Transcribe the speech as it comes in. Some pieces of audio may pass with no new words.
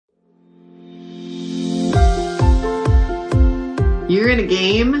You're in a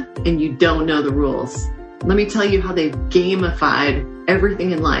game and you don't know the rules. Let me tell you how they've gamified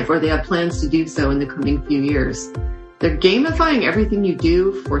everything in life, or they have plans to do so in the coming few years. They're gamifying everything you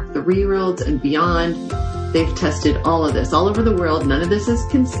do for 3-year-olds and beyond. They've tested all of this all over the world. None of this is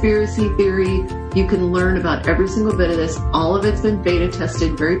conspiracy theory. You can learn about every single bit of this. All of it's been beta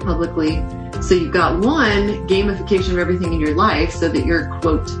tested very publicly. So you've got one, gamification of everything in your life so that your,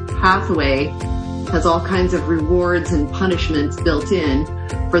 quote, pathway has all kinds of rewards and punishments built in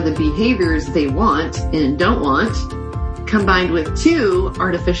for the behaviors they want and don't want. Combined with 2,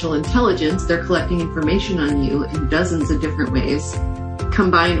 artificial intelligence. They're collecting information on you in dozens of different ways.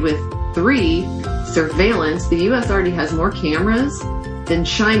 Combined with 3, surveillance. The U.S. already has more cameras than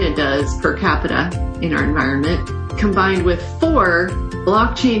China does per capita in our environment. Combined with 4,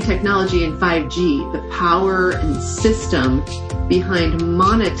 blockchain technology and 5G, the power and system behind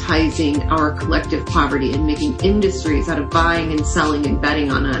monetizing our collective poverty and making industries out of buying and selling and betting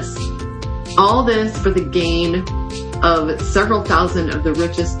on us. All this for the gain of several thousand of the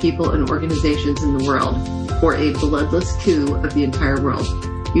richest people and organizations in the world, for a bloodless coup of the entire world,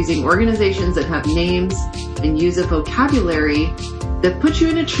 using organizations that have names and use a vocabulary that put you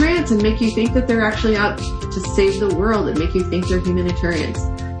in a trance and make you think that they're actually out to save the world and make you think they're humanitarians.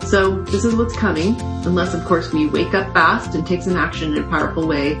 So this is what's coming, unless, of course, we wake up fast and take some action in a powerful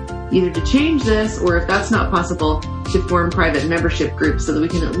way, either to change this, or if that's not possible, to form private membership groups so that we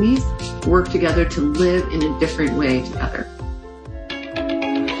can at least work together to live in a different way together.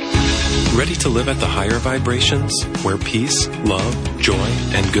 Ready to live at the higher vibrations, where peace, love, joy,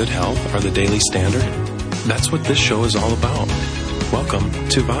 and good health are the daily standard? That's what this show is all about. Welcome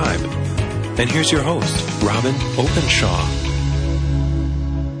to Vibe. And here's your host, Robin Openshaw.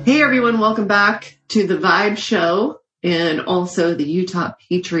 Hey everyone, welcome back to the Vibe Show and also the Utah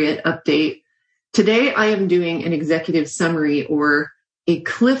Patriot Update. Today I am doing an executive summary, or a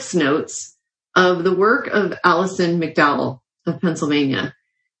Cliff's Notes, of the work of Allison McDowell of Pennsylvania.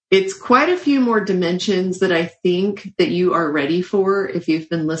 It's quite a few more dimensions that I think that you are ready for if you've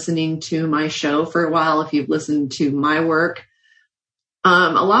been listening to my show for a while, if you've listened to my work. A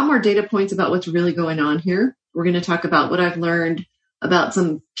lot more data points about what's really going on here. We're going to talk about what I've learned about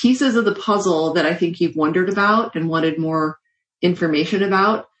some pieces of the puzzle that I think you've wondered about and wanted more information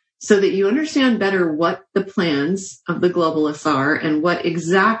about, so that you understand better what the plans of the globalists are and what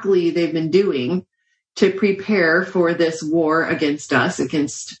exactly they've been doing to prepare for this war against us,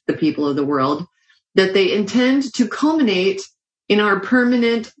 against the people of the world, that they intend to culminate in our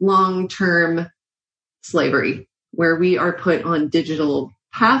permanent long-term slavery, where we are put on digital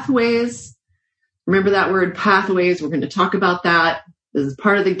pathways. Remember that word, pathways. We're going to talk about that. This is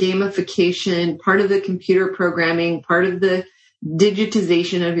part of the gamification, part of the computer programming, part of the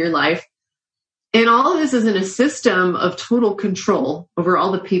digitization of your life. And all of this is in a system of total control over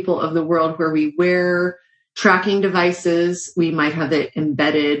all the people of the world, where we wear tracking devices. We might have it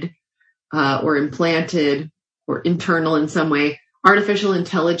embedded or implanted or internal in some way. Artificial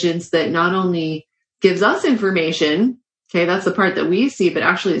intelligence that not only gives us information, okay, that's the part that we see, but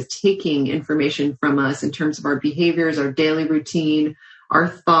actually is taking information from us in terms of our behaviors, our daily routine, our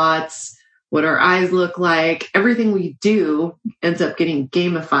thoughts, what our eyes look like. Everything we do ends up getting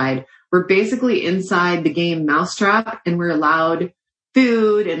gamified. We're basically inside the game mousetrap, and we're allowed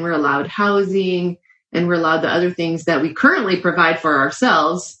food, and we're allowed housing, and we're allowed the other things that we currently provide for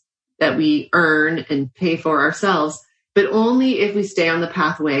ourselves, that we earn and pay for ourselves, but only if we stay on the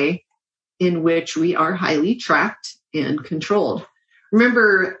pathway in which we are highly tracked and controlled.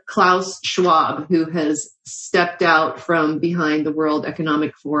 Remember Klaus Schwab, who has stepped out from behind the World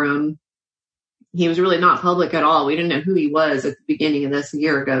Economic Forum. He was really not public at all. We didn't know who he was at the beginning of this a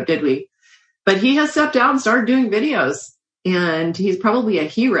year ago, did we? But he has stepped out and started doing videos. And he's probably a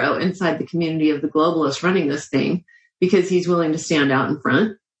hero inside the community of the globalists running this thing, because he's willing to stand out in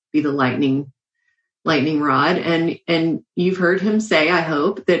front, be the lightning rod. And you've heard him say, I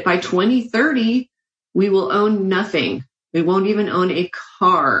hope, that by 2030, we will own nothing. We won't even own a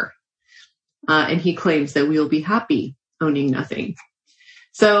car. And he claims that we will be happy owning nothing.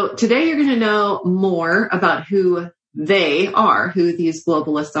 So today you're going to know more about who they are, who these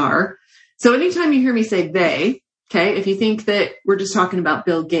globalists are. So anytime you hear me say they, okay, if you think that we're just talking about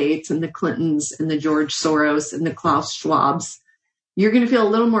Bill Gates and the Clintons and the George Soros and the Klaus Schwabs, you're going to feel a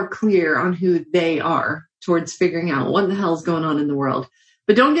little more clear on who they are towards figuring out what the hell is going on in the world.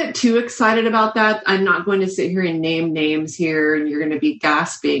 But don't get too excited about that. I'm not going to sit here and name names here, and you're going to be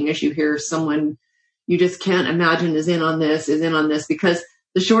gasping as you hear someone you just can't imagine is in on this, because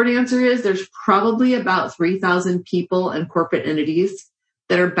the short answer is there's probably about 3,000 people and corporate entities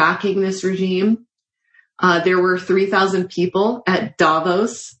that are backing this regime. There were 3,000 people at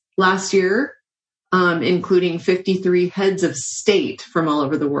Davos last year, including 53 heads of state from all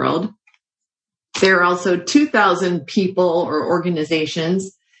over the world. There are also 2,000 people or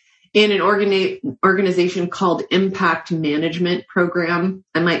organizations in an organization called Impact Management Program.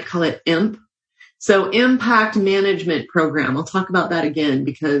 I might call it IMP. So Impact Management Program. I'll talk about that again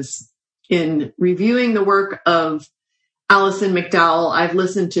because in reviewing the work of Alison McDowell, I've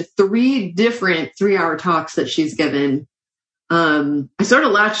listened to 3 different 3-hour talks that she's given. I sort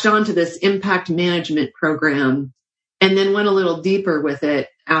of latched on to this Impact Management Program and then went a little deeper with it,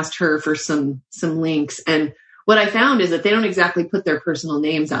 asked her for some links. And what I found is that they don't exactly put their personal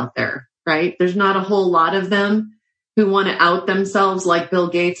names out there, right? There's not a whole lot of them who want to out themselves like Bill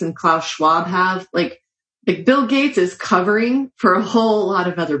Gates and Klaus Schwab have. Like Bill Gates is covering for a whole lot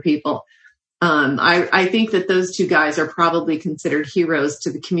of other people. I think that those 2 guys are probably considered heroes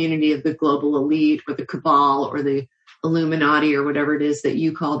to the community of the global elite or the cabal or the Illuminati or whatever it is that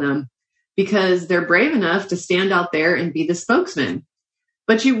you call them, because they're brave enough to stand out there and be the spokesman.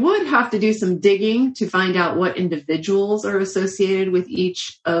 But you would have to do some digging to find out what individuals are associated with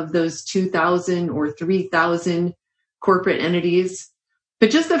each of those 2,000 or 3,000 corporate entities. But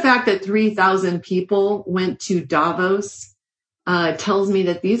just the fact that 3,000 people went to Davos tells me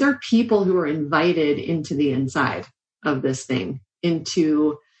that these are people who are invited into the inside of this thing,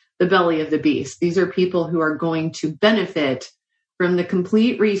 into the belly of the beast. These are people who are going to benefit from the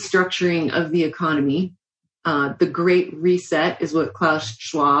complete restructuring of the economy. The Great Reset is what Klaus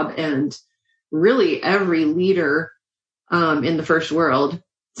Schwab and really every leader in the first world,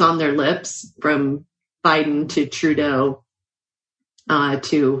 it's on their lips, from Biden to Trudeau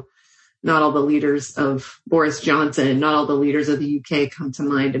to not all the leaders of Boris Johnson, not all the leaders of the UK come to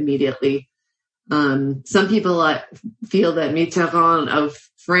mind immediately. Some people feel that Mitterrand of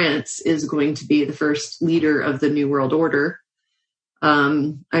France is going to be the first leader of the New World Order.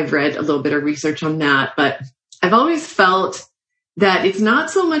 I've read a little bit of research on that, but I've always felt that it's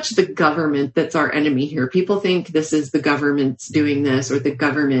not so much the government that's our enemy here. People think this is the government's doing this or the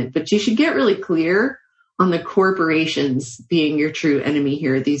government, but you should get really clear on the corporations being your true enemy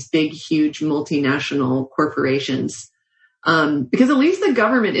here, these big, huge multinational corporations. Because at least the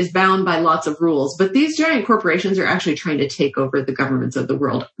government is bound by lots of rules, but these giant corporations are actually trying to take over the governments of the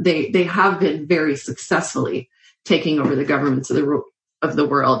world. They have been very successfully taking over the governments of the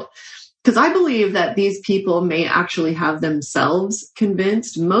world. Because I believe that these people may actually have themselves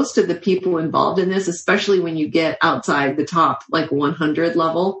convinced, most of the people involved in this, especially when you get outside the top, like 100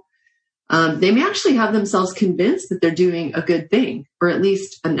 level, they may actually have themselves convinced that they're doing a good thing, or at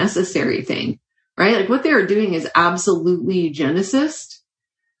least a necessary thing, right? Like what they are doing is absolutely eugenicist.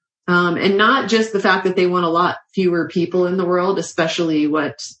 And not just the fact that they want a lot fewer people in the world, especially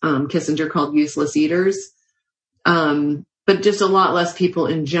what Kissinger called useless eaters, but just a lot less people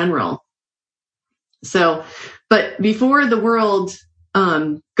in general. So, but before the world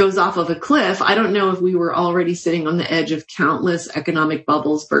goes off of a cliff, I don't know if we were already sitting on the edge of countless economic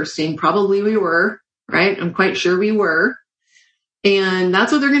bubbles bursting. Probably we were, right? I'm quite sure we were. And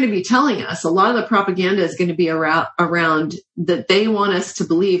that's what they're going to be telling us. A lot of the propaganda is going to be around that they want us to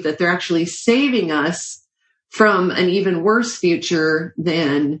believe that they're actually saving us from an even worse future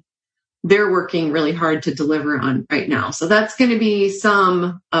than they're working really hard to deliver on right now. So that's going to be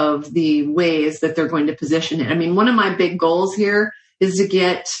some of the ways that they're going to position it. I mean, one of my big goals here is to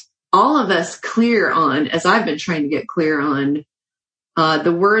get all of us clear on, as I've been trying to get clear on,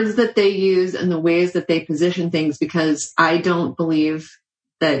 the words that they use and the ways that they position things, because I don't believe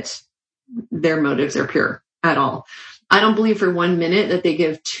that their motives are pure at all. I don't believe for 1 minute that they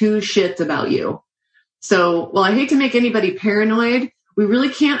give 2 shits about you. So, while I hate to make anybody paranoid, we really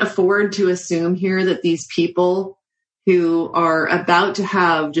can't afford to assume here that these people who are about to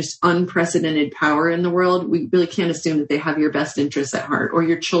have just unprecedented power in the world, we really can't assume that they have your best interests at heart or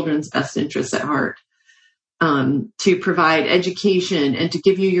your children's best interests at heart. To provide education and to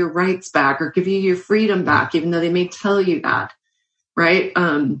give you your rights back or give you your freedom back, even though they may tell you that, right?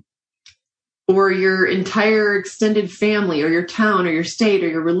 Or your entire extended family or your town or your state or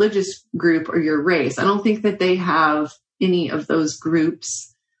your religious group or your race. I don't think that they have any of those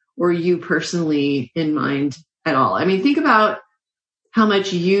groups or you personally in mind at all. I mean, think about how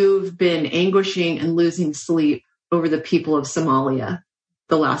much you've been anguishing and losing sleep over the people of Somalia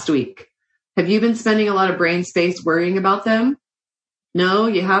the last week. Have you been spending a lot of brain space worrying about them? No,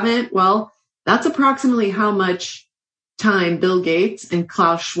 you haven't? Well, that's approximately how much time Bill Gates and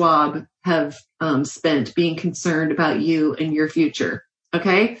Klaus Schwab have spent being concerned about you and your future.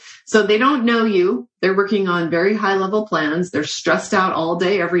 Okay? So they don't know you. They're working on very high level plans. They're stressed out all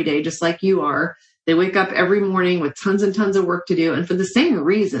day, every day, just like you are. They wake up every morning with tons and tons of work to do, and for the same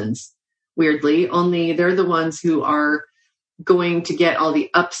reasons, weirdly, only they're the ones who are going to get all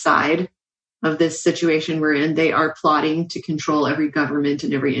the upside of this situation we're in. They are plotting to control every government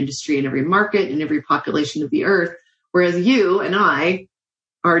and every industry and every market and every population of the earth, whereas you and I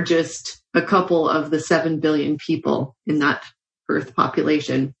are just a couple of the 7 billion people in that earth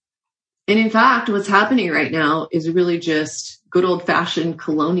population. And in fact, what's happening right now is really just good old-fashioned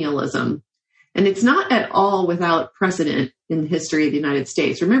colonialism. And it's not at all without precedent in the history of the United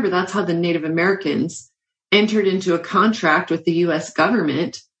States. Remember, that's how the Native Americans entered into a contract with the U.S.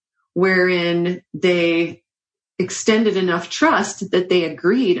 government, wherein they extended enough trust that they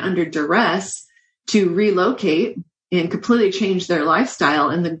agreed under duress to relocate and completely change their lifestyle.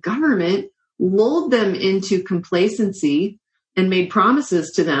 And the government lulled them into complacency and made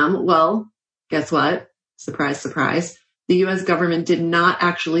promises to them. Well, guess what? Surprise, surprise. The U.S. government did not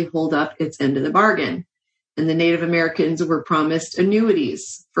actually hold up its end of the bargain. And the Native Americans were promised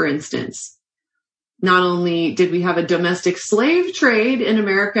annuities, for instance. Not only did we have a domestic slave trade in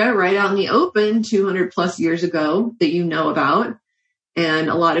America right out in the open 200 plus years ago that you know about, and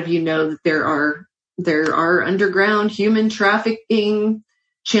a lot of you know that there are underground human trafficking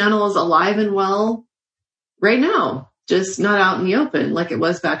channels alive and well right now, just not out in the open like it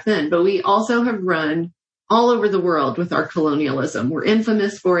was back then. But we also have run all over the world with our colonialism. We're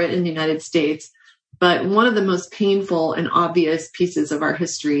infamous for it in the United States, but one of the most painful and obvious pieces of our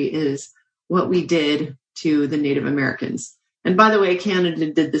history is what we did to the Native Americans. And by the way,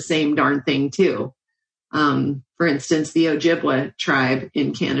 Canada did the same darn thing too. For instance, the Ojibwa tribe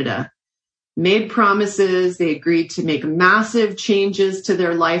in Canada made promises. They agreed to make massive changes to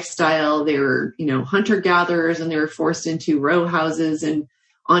their lifestyle. They were, hunter-gatherers, and they were forced into row houses and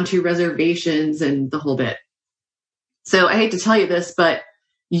onto reservations and the whole bit. So I hate to tell you this, but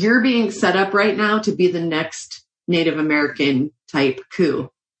you're being set up right now to be the next Native American type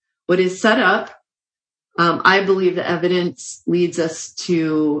coup. What is set up, I believe the evidence leads us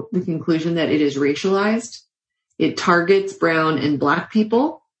to the conclusion that it is racialized. It targets brown and black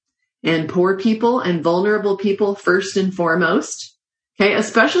people and poor people and vulnerable people first and foremost. Okay,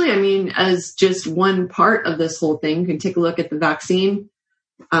 especially, as just one part of this whole thing, you can take a look at the vaccine,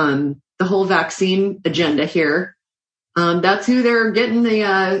 the whole vaccine agenda here. That's who they're getting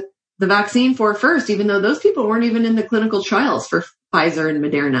the vaccine for first, even though those people weren't even in the clinical trials for Pfizer and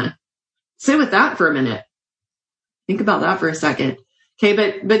Moderna. Sit with that for a minute. Think about that for a second.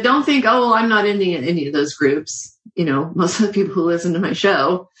 Okay, but don't think, I'm not in any of those groups. Most of the people who listen to my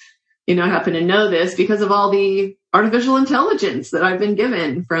show, happen to know this because of all the artificial intelligence that I've been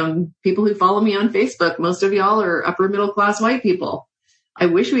given from people who follow me on Facebook. Most of y'all are upper middle class white people. I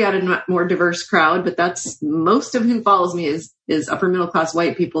wish we had a more diverse crowd, but that's most of who follows me is upper middle class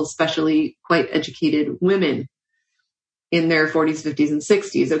white people, especially quite educated women in their 40s, 50s, and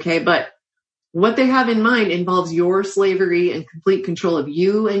 60s. Okay, but what they have in mind involves your slavery and complete control of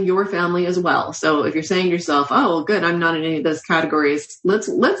you and your family as well. So if you're saying to yourself, well, good, I'm not in any of those categories, let's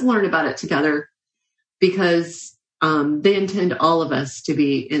learn about it together, because they intend all of us to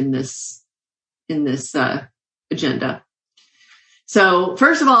be in this agenda. So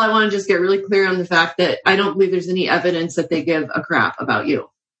first of all, I want to just get really clear on the fact that I don't believe there's any evidence that they give a crap about you,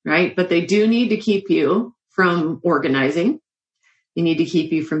 right? But they do need to keep you from organizing. They need to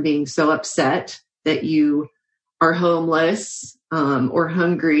keep you from being so upset that you are homeless or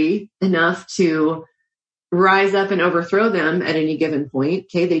hungry enough to rise up and overthrow them at any given point.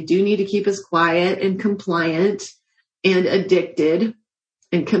 Okay, they do need to keep us quiet and compliant and addicted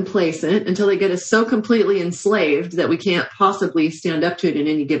and complacent until they get us so completely enslaved that we can't possibly stand up to it in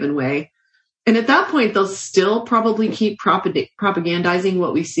any given way. And at that point, they'll still probably keep propagandizing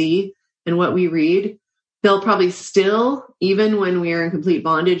what we see and what we read. They'll probably still, even when we are in complete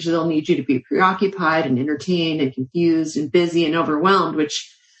bondage, they'll need you to be preoccupied and entertained and confused and busy and overwhelmed,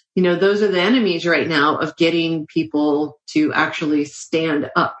 which, those are the enemies right now of getting people to actually stand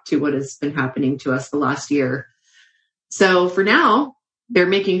up to what has been happening to us the last year. So for now, they're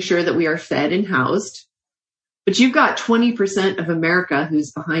making sure that we are fed and housed. But you've got 20% of America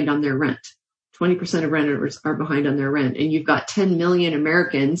who's behind on their rent. 20% of renters are behind on their rent. And you've got 10 million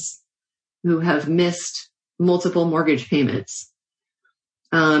Americans who have missed multiple mortgage payments.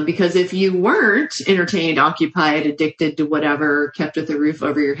 Because if you weren't entertained, occupied, addicted to whatever, kept with a roof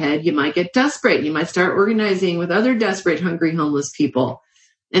over your head, you might get desperate. You might start organizing with other desperate, hungry, homeless people.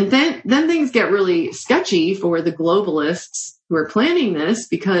 And then things get really sketchy for the globalists who are planning this,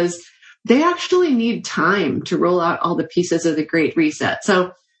 because they actually need time to roll out all the pieces of the Great Reset.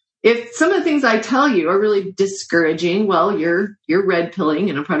 So if some of the things I tell you are really discouraging, well, you're red pilling,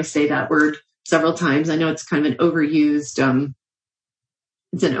 and I'll probably say that word several times. I know it's kind of it's an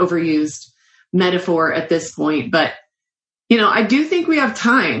overused metaphor at this point, but I do think we have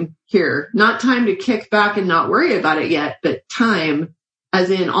time here, not time to kick back and not worry about it yet, but time as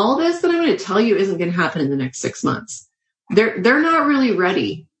in all this that I'm going to tell you isn't going to happen in the next 6 months. They're not really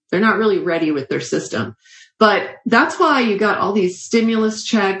ready. They're not really ready with their system. But that's why you got all these stimulus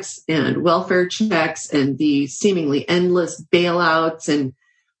checks and welfare checks and the seemingly endless bailouts and,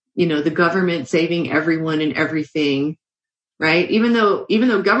 the government saving everyone and everything, right? Even though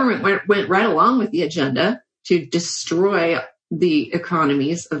government went right along with the agenda to destroy the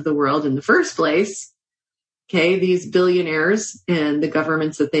economies of the world in the first place. Okay, these billionaires and the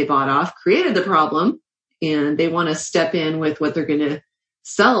governments that they bought off created the problem, and they want to step in with what they're going to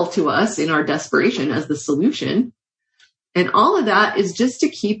sell to us in our desperation as the solution. And all of that is just to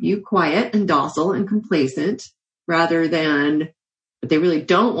keep you quiet and docile and complacent, rather than what they really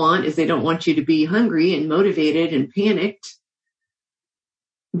don't want is they don't want you to be hungry and motivated and panicked.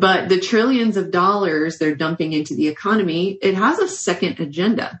 But the trillions of dollars they're dumping into the economy, it has a second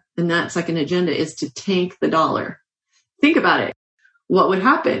agenda. And that second agenda is to tank the dollar. Think about it. What would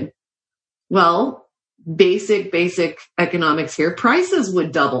happen? Well, basic economics here. Prices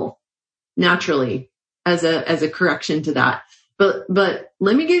would double naturally as a correction to that. But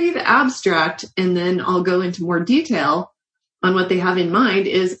let me give you the abstract, and then I'll go into more detail on what they have in mind.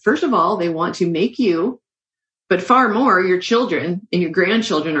 Is, first of all, they want to make you, but far more, your children and your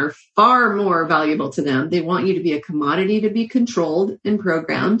grandchildren are far more valuable to them. They want you to be a commodity to be controlled and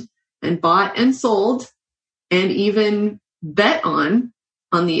programmed and bought and sold and even bet on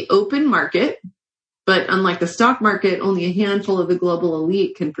the open market. But unlike the stock market, only a handful of the global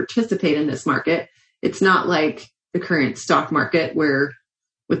elite can participate in this market. It's not like the current stock market where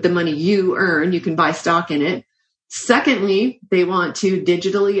with the money you earn, you can buy stock in it. Secondly, they want to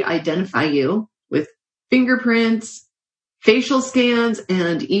digitally identify you with fingerprints, facial scans,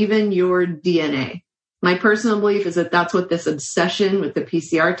 and even your DNA. My personal belief is that that's what this obsession with the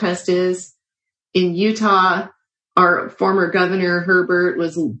PCR test is. In Utah, our former governor, Herbert,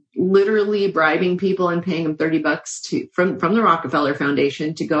 was literally bribing people and paying them $30 from the Rockefeller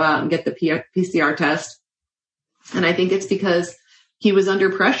Foundation to go out and get the PCR test. And I think it's because he was under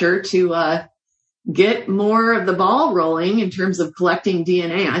pressure to get more of the ball rolling in terms of collecting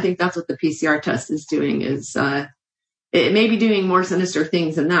DNA. I think that's what the PCR test is doing. Is it may be doing more sinister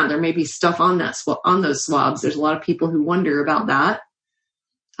things than that. There may be stuff on those swabs. There's a lot of people who wonder about that.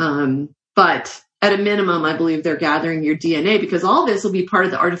 But at a minimum, I believe they're gathering your DNA, because all this will be part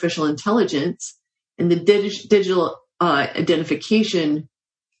of the artificial intelligence and the digital identification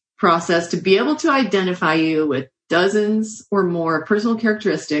process to be able to identify you with dozens or more personal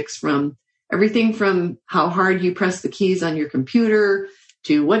characteristics, from everything from how hard you press the keys on your computer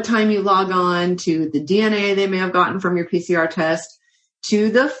to what time you log on, to the DNA they may have gotten from your PCR test, to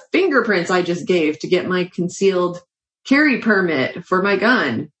the fingerprints I just gave to get my concealed carry permit for my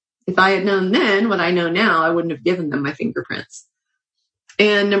gun. If I had known then what I know now, I wouldn't have given them my fingerprints.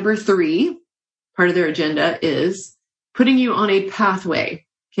 And number 3, part of their agenda is putting you on a pathway.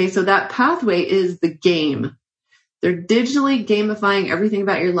 Okay, so that pathway is the game. They're digitally gamifying everything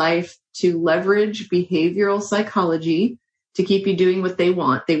about your life to leverage behavioral psychology to keep you doing what they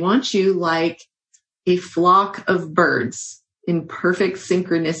want. They want you like a flock of birds in perfect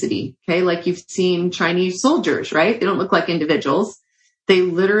synchronicity. Okay, like you've seen Chinese soldiers, right? They don't look like individuals. They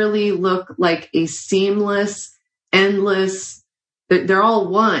literally look like a seamless, endless, they're all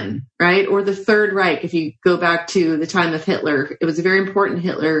one, right? Or the Third Reich, if you go back to the time of Hitler, it was very important,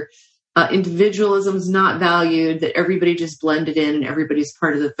 Hitler. Individualism is not valued, that everybody just blended in and everybody's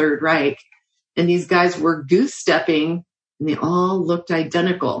part of the Third Reich. And these guys were goose stepping and they all looked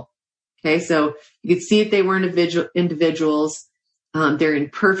identical. Okay, so you could see if they weren't individuals. They're in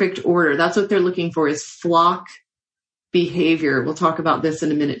perfect order. That's what they're looking for, is flock behavior. We'll talk about this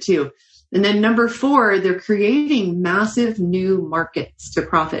in a minute too. And then number 4, they're creating massive new markets to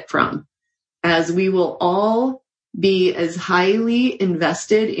profit from, as we will all be as highly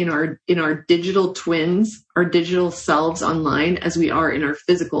invested in our digital twins, our digital selves online, as we are in our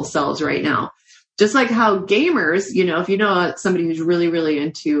physical selves right now. Just like how gamers, if you know somebody who's really, really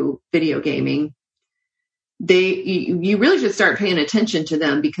into video gaming, you really should start paying attention to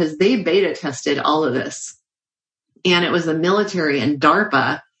them, because they beta tested all of this. And it was the military and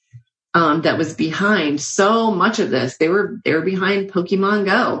DARPA that was behind so much of this. They were behind Pokemon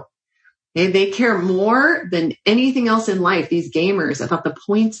Go. They care more than anything else in life, these gamers, about the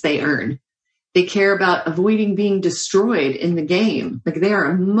points they earn. They care about avoiding being destroyed in the game. Like, they are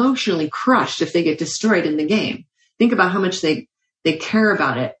emotionally crushed if they get destroyed in the game. Think about how much they care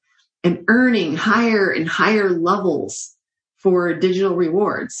about it. and earning higher and higher levels for digital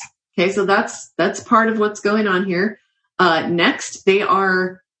rewards. Okay, so that's part of what's going on here. Next, I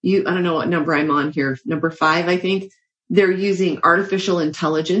don't know what number I'm on here, number 5, I think. They're using artificial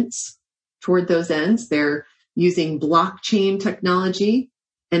intelligence toward those ends. They're using blockchain technology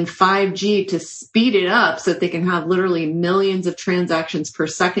and 5G to speed it up so that they can have literally millions of transactions per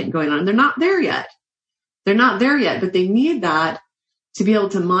second going on. They're not there yet. But they need that to be able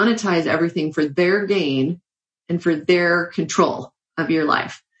to monetize everything for their gain and for their control of your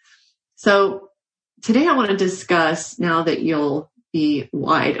life. So today I want to discuss, now that you'll be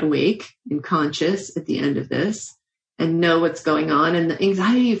wide awake and conscious at the end of this and know what's going on and the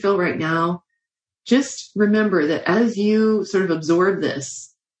anxiety you feel right now, just remember that as you sort of absorb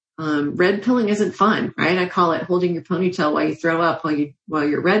this, red pilling isn't fun, right? I call it holding your ponytail while you throw up while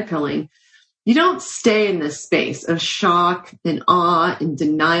you're red pilling. You don't stay in this space of shock and awe and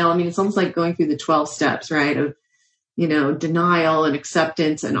denial. I mean, it's almost like going through the 12 steps, right? Of, denial and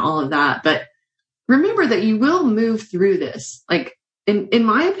acceptance and all of that. But remember that you will move through this. Like, in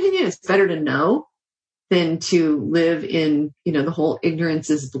my opinion, it's better to know than to live in, the whole ignorance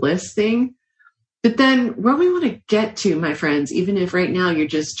is bliss thing. But then where we want to get to, my friends, even if right now you're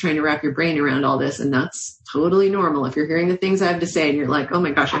just trying to wrap your brain around all this, and that's totally normal. If you're hearing the things I have to say and you're like, oh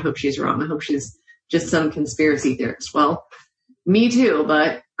my gosh, I hope she's wrong. I hope she's just some conspiracy theorist. Well, me too,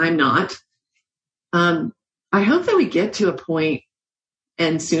 but I'm not. I hope that we get to a point,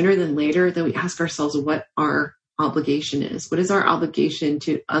 and sooner than later, that we ask ourselves what our obligation is. What is our obligation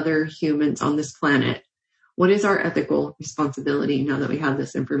to other humans on this planet? What is our ethical responsibility now that we have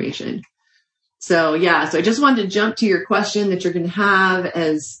this information? So I just wanted to jump to your question that you're going to have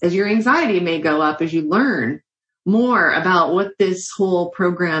as your anxiety may go up as you learn more about what this whole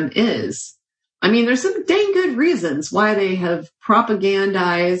program is. I mean, there's some dang good reasons why they have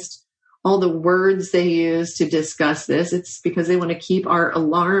propagandized all the words they use to discuss this. It's because they want to keep our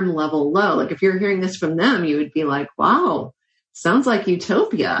alarm level low. Like, if you're hearing this from them, you would be like, wow, sounds like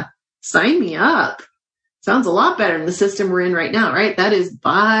utopia. Sign me up. Sounds a lot better than the system we're in right now, right? That is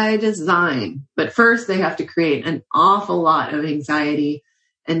by design. But first, they have to create an awful lot of anxiety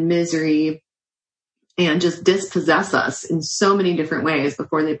and misery and just dispossess us in so many different ways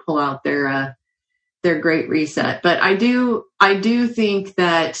before they pull out their great reset. But I do think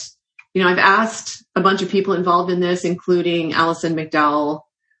that, I've asked a bunch of people involved in this, including Alison McDowell.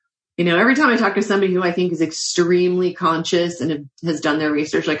 Every time I talk to somebody who I think is extremely conscious and has done their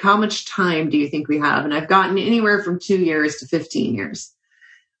research, like, how much time do you think we have? And I've gotten anywhere from 2 years to 15 years.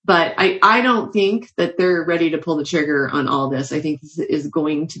 But I don't think that they're ready to pull the trigger on all this. I think this is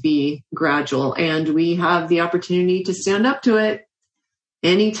going to be gradual, and we have the opportunity to stand up to it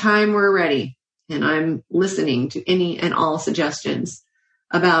anytime we're ready. And I'm listening to any and all suggestions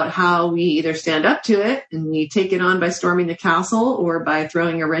about how we either stand up to it and we take it on by storming the castle or by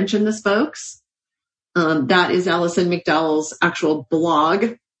throwing a wrench in the spokes. That is Alison McDowell's actual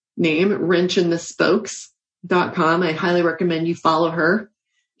blog name, wrenchinthespokes.com. I highly recommend you follow her.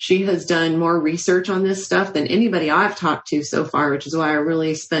 She has done more research on this stuff than anybody I've talked to so far, which is why I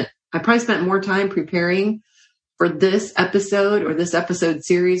probably spent more time preparing for this episode or this episode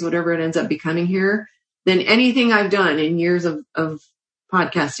series, whatever it ends up becoming here, than anything I've done in years of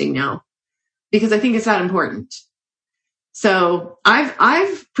podcasting now, because I think it's that important. So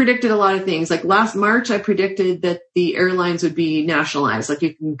I've predicted a lot of things. Like last March, I predicted that the airlines would be nationalized. Like,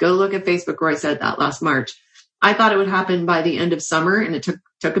 you can go look at Facebook where I said that last March. I thought it would happen by the end of summer, and it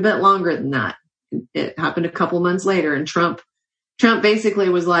took a bit longer than that. It happened a couple months later, and Trump basically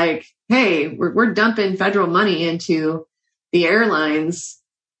was like, hey, we're dumping federal money into the airlines,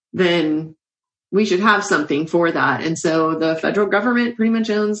 then we should have something for that. And so the federal government pretty much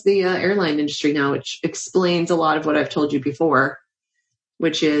owns the airline industry now, which explains a lot of what I've told you before,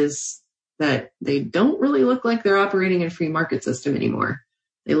 which is that they don't really look like they're operating in a free market system anymore.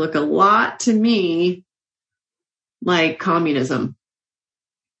 They look a lot to me like communism,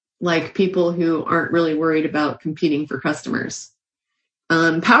 like people who aren't really worried about competing for customers.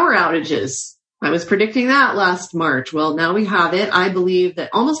 Power outages. I was predicting that last March. Well, now we have it. I believe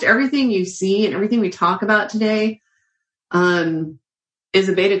that almost everything you see and everything we talk about today is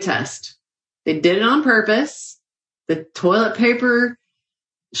a beta test. They did it on purpose. The toilet paper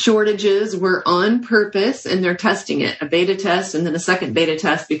shortages were on purpose, and they're testing it. A beta test and then a second beta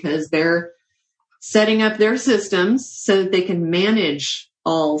test, because they're setting up their systems so that they can manage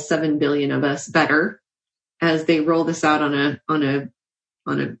all 7 billion of us better as they roll this out on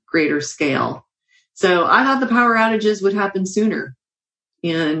a greater scale. So I thought the power outages would happen sooner.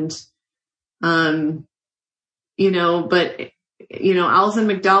 And, but Alison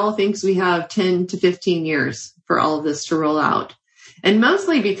McDowell thinks we have 10 to 15 years for all of this to roll out. And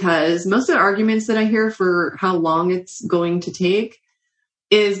mostly because most of the arguments that I hear for how long it's going to take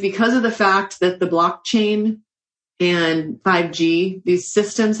is because of the fact that the blockchain and 5G, these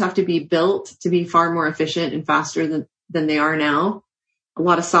systems have to be built to be far more efficient and faster than they are now. A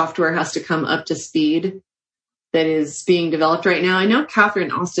lot of software has to come up to speed that is being developed right now. I know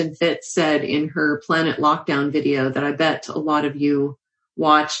Catherine Austin Fitts said in her Planet Lockdown video that I bet a lot of you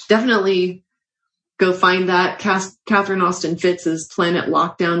watched. Definitely go find that Catherine Austin Fitts' Planet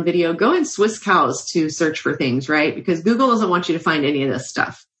Lockdown video. Go in Swiss Cows to search for things, right? Because Google doesn't want you to find any of this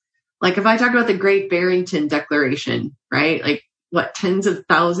stuff. Like if I talk about the Great Barrington Declaration, right? Like what, tens of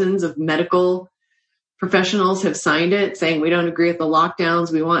thousands of medical professionals have signed it saying we don't agree with the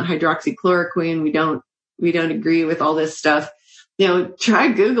lockdowns. We want hydroxychloroquine. We don't agree with all this stuff.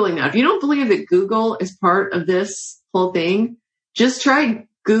 Try Googling that. If you don't believe that Google is part of this whole thing, just try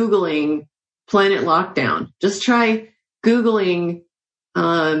Googling Planet Lockdown. Just try Googling,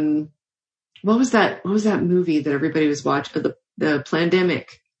 what was that movie that everybody was watching? The Plandemic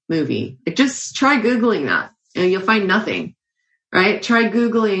movie. Like, just try Googling that and you'll find nothing, right? Try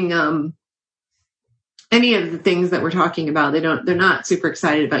Googling, any of the things that we're talking about. They're not super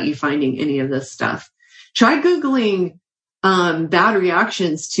excited about you finding any of this stuff. Try Googling bad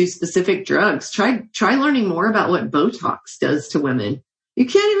reactions to specific drugs. Try learning more about what Botox does to women. You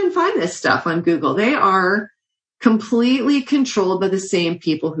can't even find this stuff on Google. They are completely controlled by the same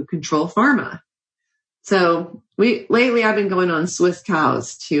people who control pharma. So lately I've been going on Swiss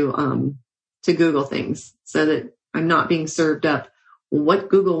Cows to Google things so that I'm not being served up what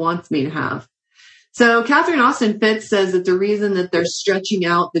Google wants me to have. So Catherine Austin Fitts says that the reason that they're stretching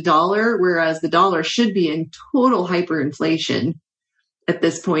out the dollar, whereas the dollar should be in total hyperinflation at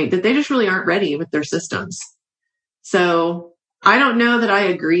this point, that they just really aren't ready with their systems. So I don't know that I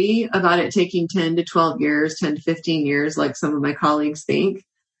agree about it taking 10 to 12 years, 10 to 15 years, like some of my colleagues think.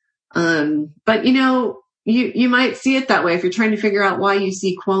 But you might see it that way if you're trying to figure out why you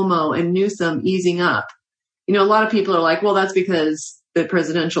see Cuomo and Newsom easing up. A lot of people are like, well, that's because the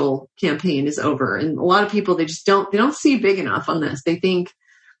presidential campaign is over. And a lot of people, they don't see big enough on this. They think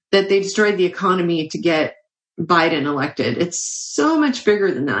that they destroyed the economy to get Biden elected. It's so much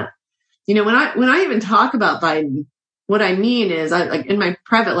bigger than that. When I even talk about Biden, what I mean is like in my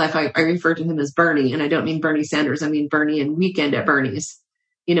private life, I refer to him as Bernie, and I don't mean Bernie Sanders. I mean Bernie and Weekend at Bernie's,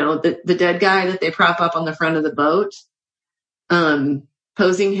 the dead guy that they prop up on the front of the boat,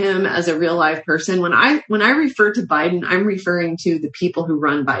 posing him as a real live person. When I refer to Biden, I'm referring to the people who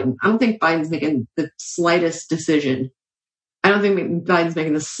run Biden. I don't think Biden's making the slightest decision. I don't think Biden's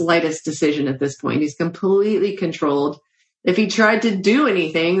making the slightest decision at this point. He's completely controlled. If he tried to do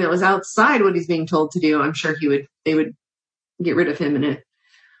anything that was outside what he's being told to do, I'm sure they would get rid of him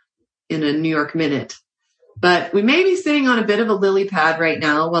in a New York minute. But we may be sitting on a bit of a lily pad right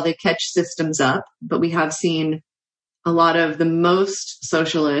now while they catch systems up, but we have seen a lot of the most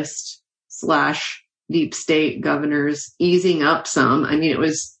socialist / deep state governors easing up some. I mean, it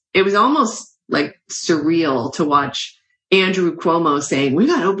was almost like surreal to watch Andrew Cuomo saying, we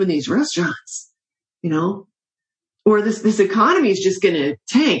got to open these restaurants, or this economy is just going to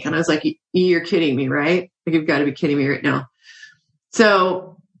tank. And I was like, you're kidding me, right? Like, you've got to be kidding me right now.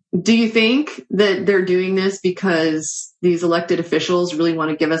 So do you think that they're doing this because these elected officials really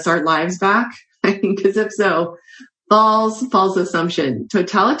want to give us our lives back? I mean, because if so, false assumption.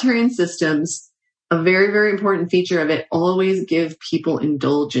 Totalitarian systems, a very, very important feature of it, always give people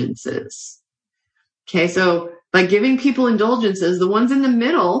indulgences. Okay, so by giving people indulgences, the ones in the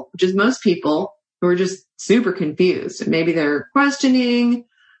middle, which is most people who are just super confused, maybe they're questioning,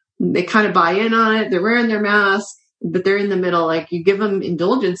 they kind of buy in on it, they're wearing their mask, but they're in the middle. Like, you give them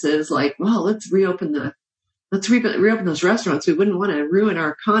indulgences like, well, let's reopen those restaurants. We wouldn't want to ruin our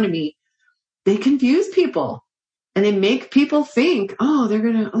economy. They confuse people. And they make people think, they're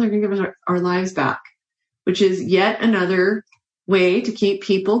gonna give us our lives back, which is yet another way to keep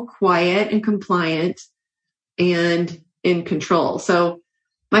people quiet and compliant and in control. So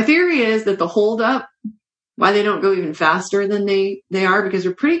my theory is that the holdup, why they don't go even faster than they are, because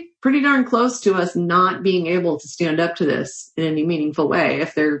they're pretty darn close to us not being able to stand up to this in any meaningful way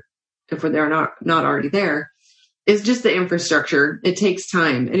if they're not already there, is just the infrastructure. It takes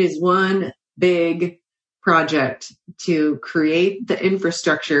time. It is one big project to create the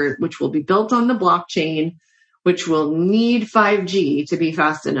infrastructure, which will be built on the blockchain, which will need 5G to be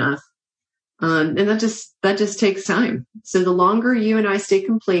fast enough. And that just takes time. So the longer you and I stay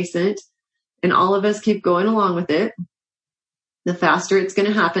complacent and all of us keep going along with it, the faster it's going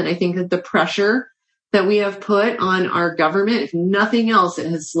to happen. I think that the pressure that we have put on our government, if nothing else, it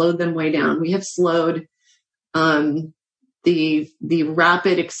has slowed them way down. We have slowed the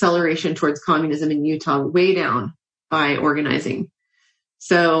rapid acceleration towards communism in Utah way down by organizing.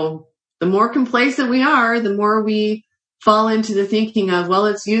 So the more complacent we are, the more we fall into the thinking of, well,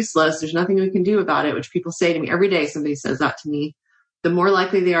 it's useless. There's nothing we can do about it, which people say to me every day. Somebody says that to me. The more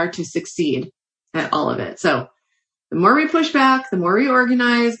likely they are to succeed at all of it. So the more we push back, the more we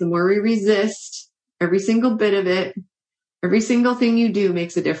organize, the more we resist, every single bit of it, every single thing you do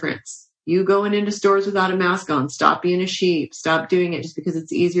makes a difference. You going into stores without a mask on, stop being a sheep, stop doing it just because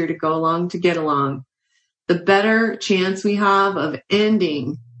it's easier to go along to get along. The better chance we have of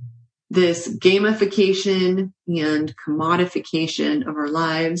ending this gamification and commodification of our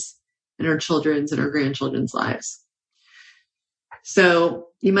lives and our children's and our grandchildren's lives. So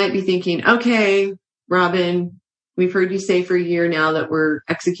you might be thinking, okay, Robin, we've heard you say for a year now that we're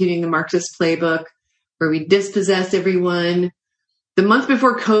executing the Marxist playbook where we dispossess everyone. The month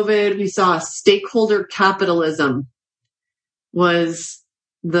before COVID, we saw stakeholder capitalism was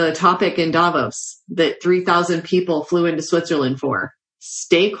the topic in Davos that 3,000 people flew into Switzerland for.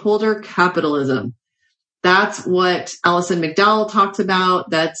 Stakeholder capitalism. That's what Alison McDowell talks about.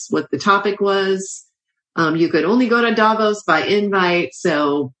 That's what the topic was. You could only go to Davos by invite.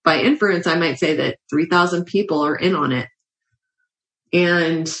 So by inference, I might say that 3,000 people are in on it.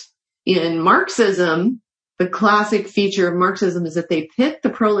 And in Marxism, the classic feature of Marxism is that they pit the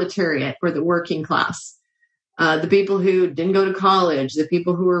proletariat or the working class, the people who didn't go to college, the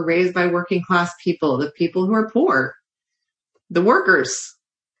people who were raised by working class people, the people who are poor, the workers.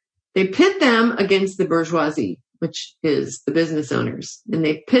 They pit them against the bourgeoisie, which is the business owners, and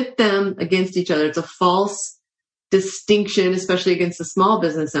they pit them against each other. It's a false distinction, especially against the small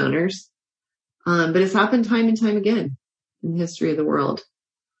business owners. But it's happened time and time again in the history of the world.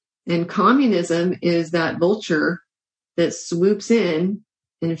 And communism is that vulture that swoops in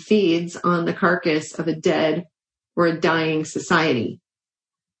and feeds on the carcass of a dead or a dying society.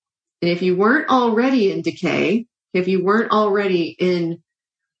 And if you weren't already in decay, if you weren't already in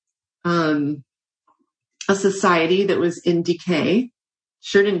a society that was in decay,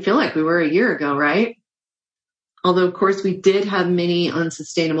 sure didn't feel like we were a year ago, right? Although, of course, we did have many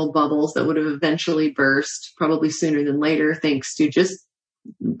unsustainable bubbles that would have eventually burst, probably sooner than later, thanks to just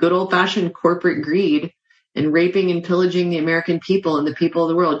good old-fashioned corporate greed and raping and pillaging the American people and the people of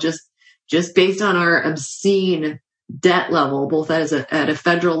the world, just based on our obscene debt level, both at a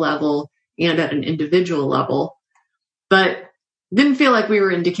federal level and at an individual level. But didn't feel like we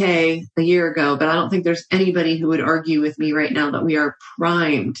were in decay a year ago, but I don't think there's anybody who would argue with me right now that we are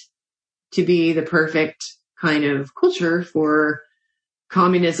primed to be the perfect kind of culture for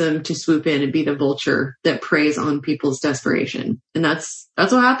communism to swoop in and be the vulture that preys on people's desperation. And that's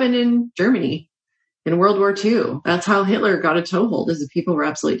what happened in Germany in World War II. That's how Hitler got a toehold, is the people were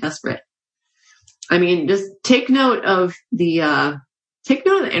absolutely desperate. I mean, just take note of the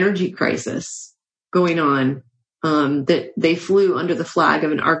energy crisis going on, that they flew under the flag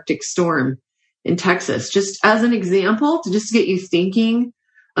of an Arctic storm in Texas, just as an example, to just get you thinking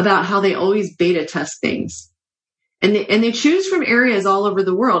about how they always beta test things. And they choose from areas all over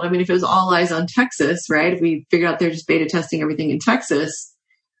the world. I mean, if it was all eyes on Texas, right? If we figured out they're just beta testing everything in Texas,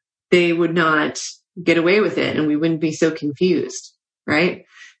 they would not get away with it and we wouldn't be so confused, right?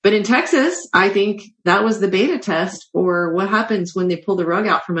 But in Texas, I think that was the beta test for what happens when they pull the rug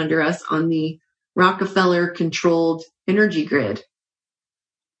out from under us on the Rockefeller-controlled energy grid.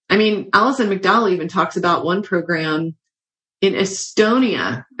 I mean, Alison McDowell even talks about one program in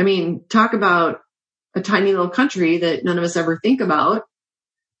Estonia. I mean, talk about a tiny little country that none of us ever think about,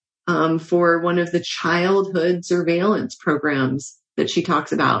 for one of the childhood surveillance programs that she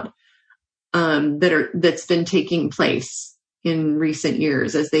talks about, that's been taking place in recent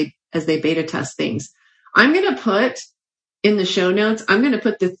years as they beta test things. I'm going to put in the show notes, I'm going to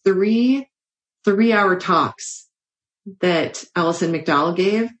put the 3-hour talks that Alison McDowell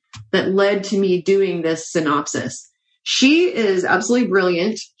gave that led to me doing this synopsis. She is absolutely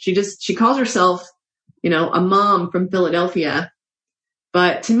brilliant. She calls herself, a mom from Philadelphia,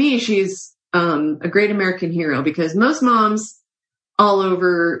 but to me, she's a great American hero because most moms all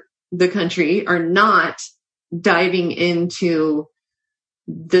over the country are not diving into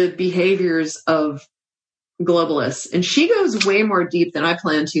the behaviors of globalists. And she goes way more deep than I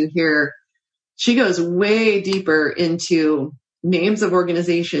plan to here. She goes way deeper into names of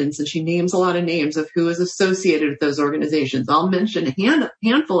organizations, and she names a lot of names of who is associated with those organizations. I'll mention a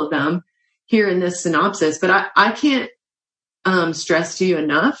handful of them here in this synopsis, but I can't stress to you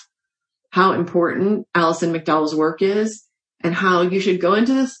enough how important Alison McDowell's work is and how you should go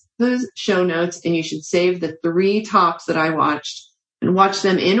into this those show notes and you should save the 3 talks that I watched and watch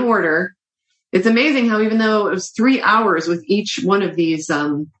them in order. It's amazing how even though it was 3 hours with each one of these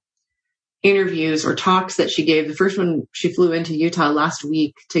interviews or talks that she gave, the first one she flew into Utah last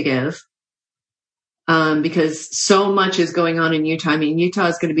week to give, because so much is going on in Utah. I mean, Utah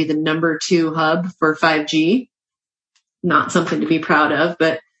is going to be the number 2 hub for 5G. Not something to be proud of,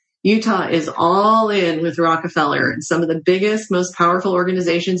 but Utah is all in with Rockefeller and some of the biggest, most powerful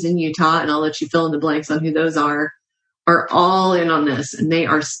organizations in Utah, and I'll let you fill in the blanks on who those are all in on this. And they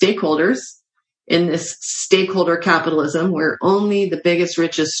are stakeholders in this stakeholder capitalism where only the biggest,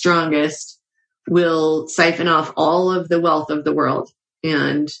 richest, strongest will siphon off all of the wealth of the world.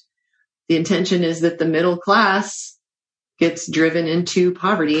 And the intention is that the middle class gets driven into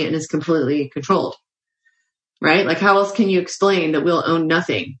poverty and is completely controlled. Right? Like, how else can you explain that we'll own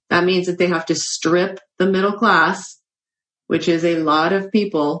nothing? That means that they have to strip the middle class, which is a lot of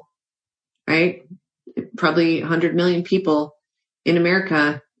people, right? Probably 100 million people in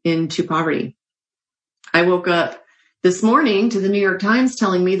America, into poverty. I woke up this morning to the New York Times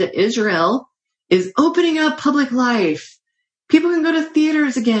telling me that Israel is opening up public life. People can go to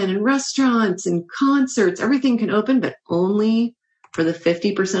theaters again and restaurants and concerts. Everything can open, but only for the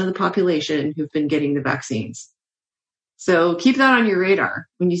 50% of the population who've been getting the vaccines. So keep that on your radar.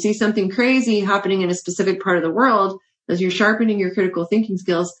 When you see something crazy happening in a specific part of the world, as you're sharpening your critical thinking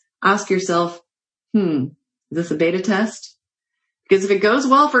skills, ask yourself, is this a beta test? Because if it goes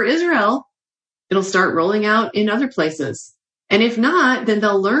well for Israel, it'll start rolling out in other places. And if not, then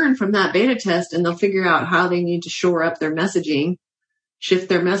they'll learn from that beta test and they'll figure out how they need to shore up their messaging, shift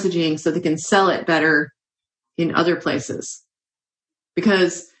their messaging so they can sell it better in other places.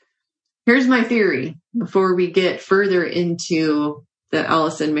 Because here's my theory before we get further into the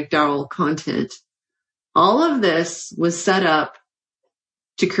Alison McDowell content. All of this was set up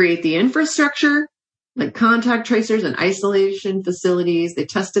to create the infrastructure, like contact tracers and isolation facilities. They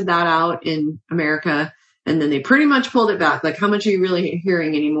tested that out in America, and then they pretty much pulled it back. Like, how much are you really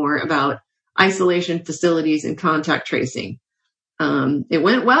hearing anymore about isolation facilities and contact tracing? It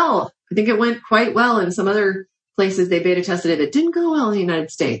went well. I think it went quite well in some other places they beta tested it. It didn't go well in the United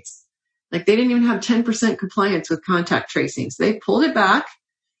States. Like, they didn't even have 10% compliance with contact tracing. So they pulled it back,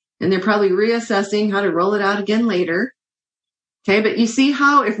 and they're probably reassessing how to roll it out again later. Okay, but you see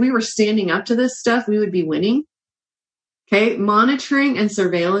how if we were standing up to this stuff, we would be winning? Okay, monitoring and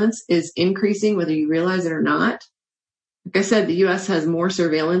surveillance is increasing whether you realize it or not. Like I said, the U.S. has more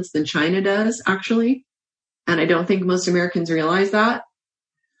surveillance than China does, actually. And I don't think most Americans realize that.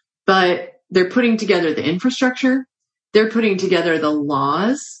 But they're putting together the infrastructure. They're putting together the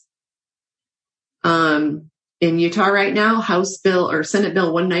laws. In Utah right now, House Bill or Senate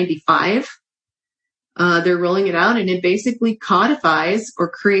Bill 195, they're rolling it out, and it basically codifies or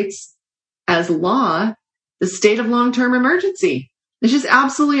creates as law the state of long-term emergency. It's just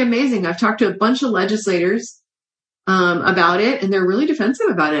absolutely amazing. I've talked to a bunch of legislators about it, and they're really defensive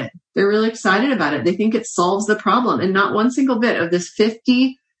about it. They're really excited about it. They think it solves the problem, and not one single bit of this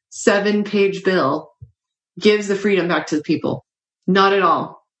 57-page bill gives the freedom back to the people. Not at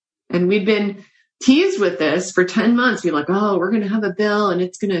all. And we've been teased with this for 10 months. We're like, oh, we're going to have a bill and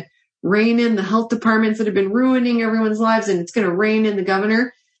it's going to rein in the health departments that have been ruining everyone's lives, and it's going to rein in the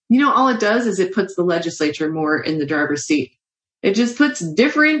governor. You know, all it does is it puts the legislature more in the driver's seat. It just puts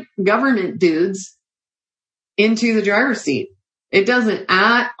different government dudes into the driver's seat. It doesn't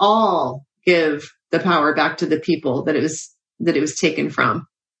at all give the power back to the people that it was taken from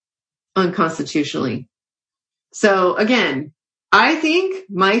unconstitutionally. So again, I think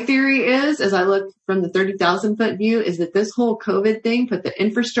my theory is, as I look from the 30,000 foot view, is that this whole COVID thing put the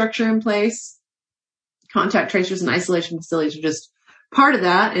infrastructure in place. Contact tracers and isolation facilities are just part of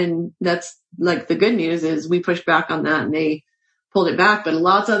that. And that's like the good news is we pushed back on that and they pulled it back, but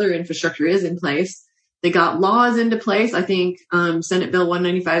lots of other infrastructure is in place. They got laws into place. I think Senate Bill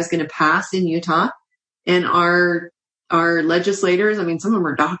 195 is going to pass in Utah, and our legislators, I mean, some of them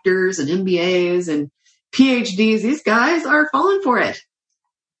are doctors and MBAs and PhDs. These guys are falling for it.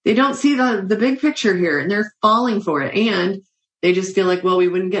 They don't see the big picture here, and they're falling for it. And they just feel like, well, we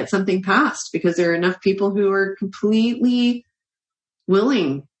wouldn't get something passed because there are enough people who are completely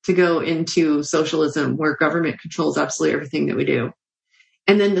willing to go into socialism where government controls absolutely everything that we do.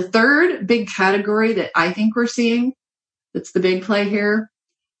 And then the third big category that I think we're seeing, that's the big play here,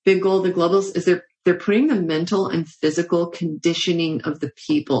 big goal of the globalists, is they're putting the mental and physical conditioning of the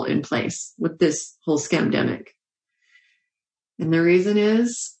people in place with this whole scamdemic. And the reason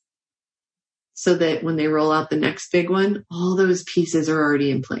is so that when they roll out the next big one, all those pieces are already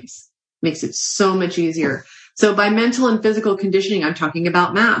in place. Makes it so much easier. So by mental and physical conditioning, I'm talking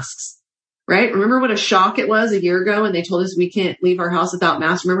about masks, right? Remember what a shock it was a year ago when they told us we can't leave our house without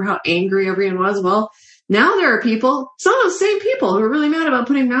masks? Remember how angry everyone was? Well, now there are people, some of those same people who are really mad about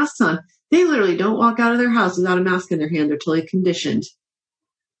putting masks on. They literally don't walk out of their house without a mask in their hand. They're totally conditioned.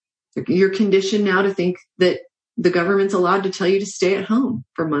 You're conditioned now to think that the government's allowed to tell you to stay at home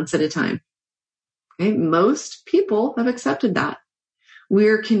for months at a time. Okay? Most people have accepted that.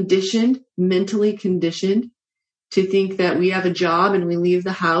 We're conditioned, mentally conditioned, to think that we have a job and we leave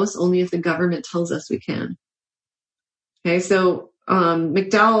the house only if the government tells us we can. Okay, so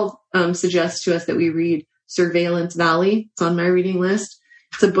McDowell suggests to us that we read Surveillance Valley. It's on my reading list.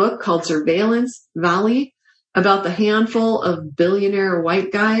 It's a book called Surveillance Valley about the handful of billionaire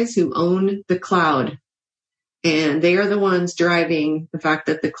white guys who own the cloud. And they are the ones driving the fact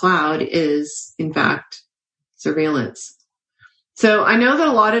that the cloud is, in fact, surveillance. So I know that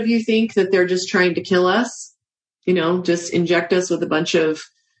a lot of you think that they're just trying to kill us, just inject us with a bunch of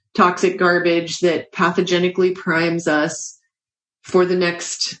toxic garbage that pathogenically primes us for the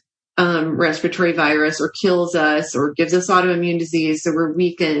next respiratory virus, or kills us, or gives us autoimmune disease, so we're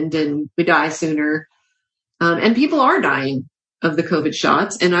weakened and we die sooner. And people are dying of the COVID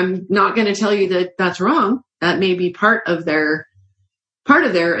shots. And I'm not going to tell you that that's wrong. That may be part of their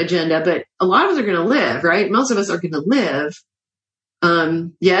agenda, but a lot of us are going to live, right? Most of us are going to live.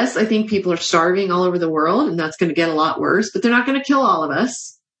 Yes, I think people are starving all over the world, and that's going to get a lot worse, but they're not going to kill all of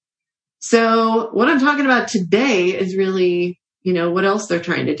us. So what I'm talking about today is really, what else they're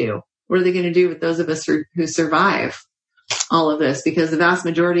trying to do. What are they going to do with those of us who survive all of this? Because the vast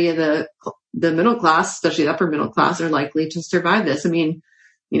majority of the middle class, especially the upper middle class, are likely to survive this. I mean,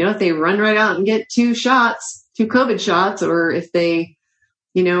 if they run right out and get two COVID shots, or if they,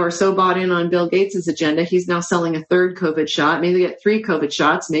 are so bought in on Bill Gates' agenda, he's now selling a third COVID shot, maybe get 3 COVID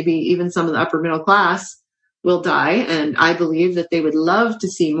shots, maybe even some of the upper middle class will die. And I believe that they would love to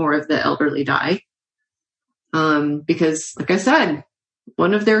see more of the elderly die. Because like I said,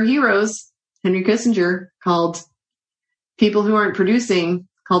 one of their heroes, Henry Kissinger, called people who aren't producing,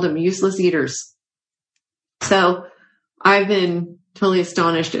 called them useless eaters. So I've been totally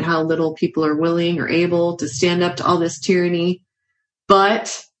astonished at how little people are willing or able to stand up to all this tyranny.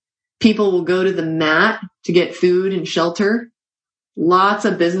 But people will go to the mat to get food and shelter. Lots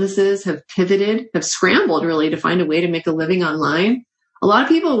of businesses have pivoted, have scrambled really to find a way to make a living online. A lot of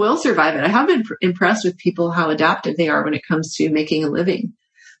people will survive it. I have been impressed with people, how adaptive they are when it comes to making a living.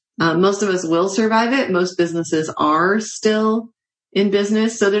 Most of us will survive it. Most businesses are still in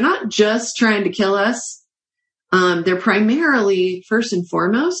business. So they're not just trying to kill us. They're primarily, first and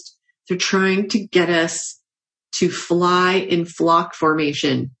foremost, they're trying to get us to fly in flock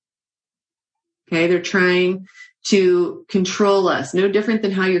formation. Okay, they're trying to control us. No different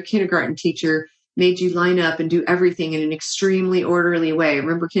than how your kindergarten teacher made you line up and do everything in an extremely orderly way.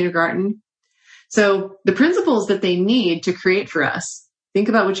 Remember kindergarten? So the principles that they need to create for us, think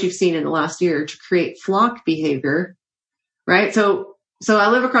about what you've seen in the last year to create flock behavior, right? So I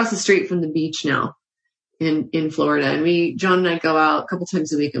live across the street from the beach now in Florida, and John and I go out a couple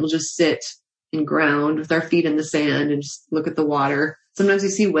times a week, and we'll just sit and ground with our feet in the sand and just look at the water. Sometimes we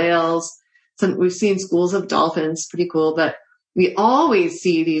see whales. We've seen schools of dolphins, pretty cool, but we always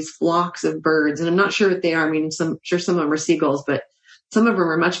see these flocks of birds, and I'm not sure what they are. I mean, sure some of them are seagulls, but some of them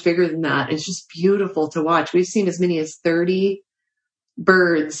are much bigger than that. It's just beautiful to watch. We've seen as many as 30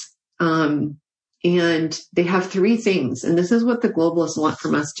 birds, and they have 3 things, and this is what the globalists want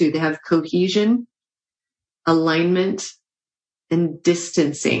from us too. They have cohesion, alignment, and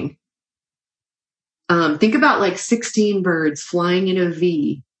distancing. Think about like 16 birds flying in a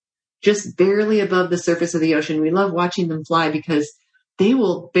V, just barely above the surface of the ocean. We love watching them fly because they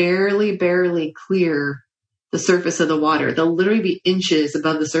will barely clear the surface of the water. They'll literally be inches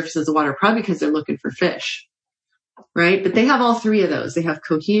above the surface of the water, probably because they're looking for fish, right? But they have all 3 of those. They have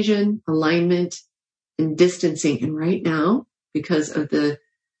cohesion, alignment, and distancing. And right now, because of the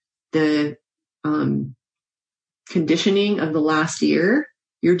conditioning of the last year,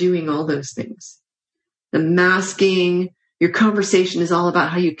 you're doing all those things. The masking, your conversation is all about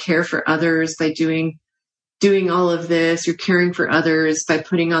how you care for others by doing all of this. You're caring for others by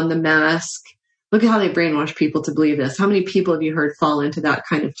putting on the mask. Look at how they brainwash people to believe this. How many people have you heard fall into that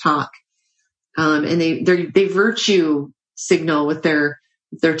kind of talk? And they virtue signal with their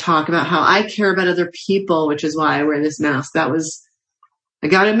talk about how I care about other people, which is why I wear this mask. That was, I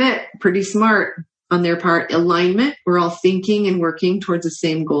gotta admit, pretty smart on their part. Alignment, we're all thinking and working towards the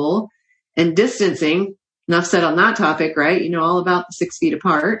same goal. And distancing, enough said on that topic, right? You know all about the 6 feet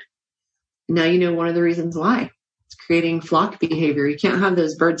apart. Now you know one of the reasons why. It's creating flock behavior. You can't have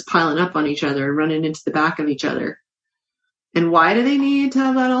those birds piling up on each other and running into the back of each other. And why do they need to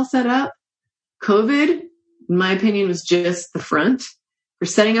have that all set up? COVID, in my opinion, was just the front for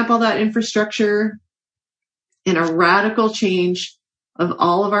setting up all that infrastructure and a radical change of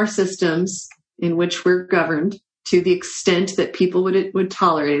all of our systems in which we're governed to the extent that people would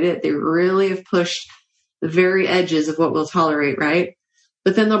tolerate it. They really have pushed the very edges of what we'll tolerate, right?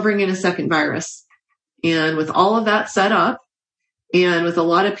 But then they'll bring in a second virus. And with all of that set up, and with a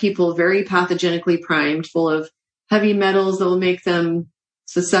lot of people very pathogenically primed, full of heavy metals that will make them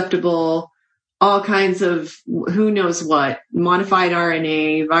susceptible, all kinds of who knows what, modified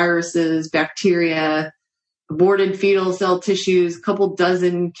RNA, viruses, bacteria, aborted fetal cell tissues, a couple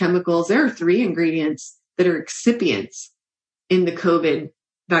dozen chemicals. There are 3 ingredients that are excipients in the COVID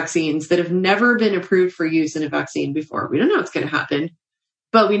vaccines that have never been approved for use in a vaccine before. We don't know what's going to happen,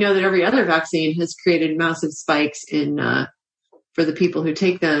 but we know that every other vaccine has created massive spikes in for the people who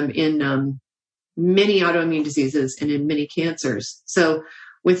take them in many autoimmune diseases and in many cancers. So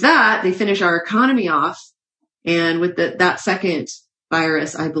with that, they finish our economy off. And with that second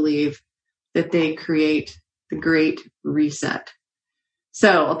virus, I believe that they create the Great Reset.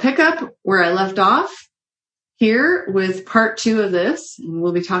 So I'll pick up where I left off here with part 2 of this. And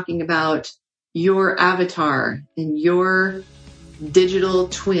we'll be talking about your avatar and your digital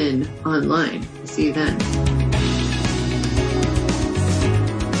twin online. See you then.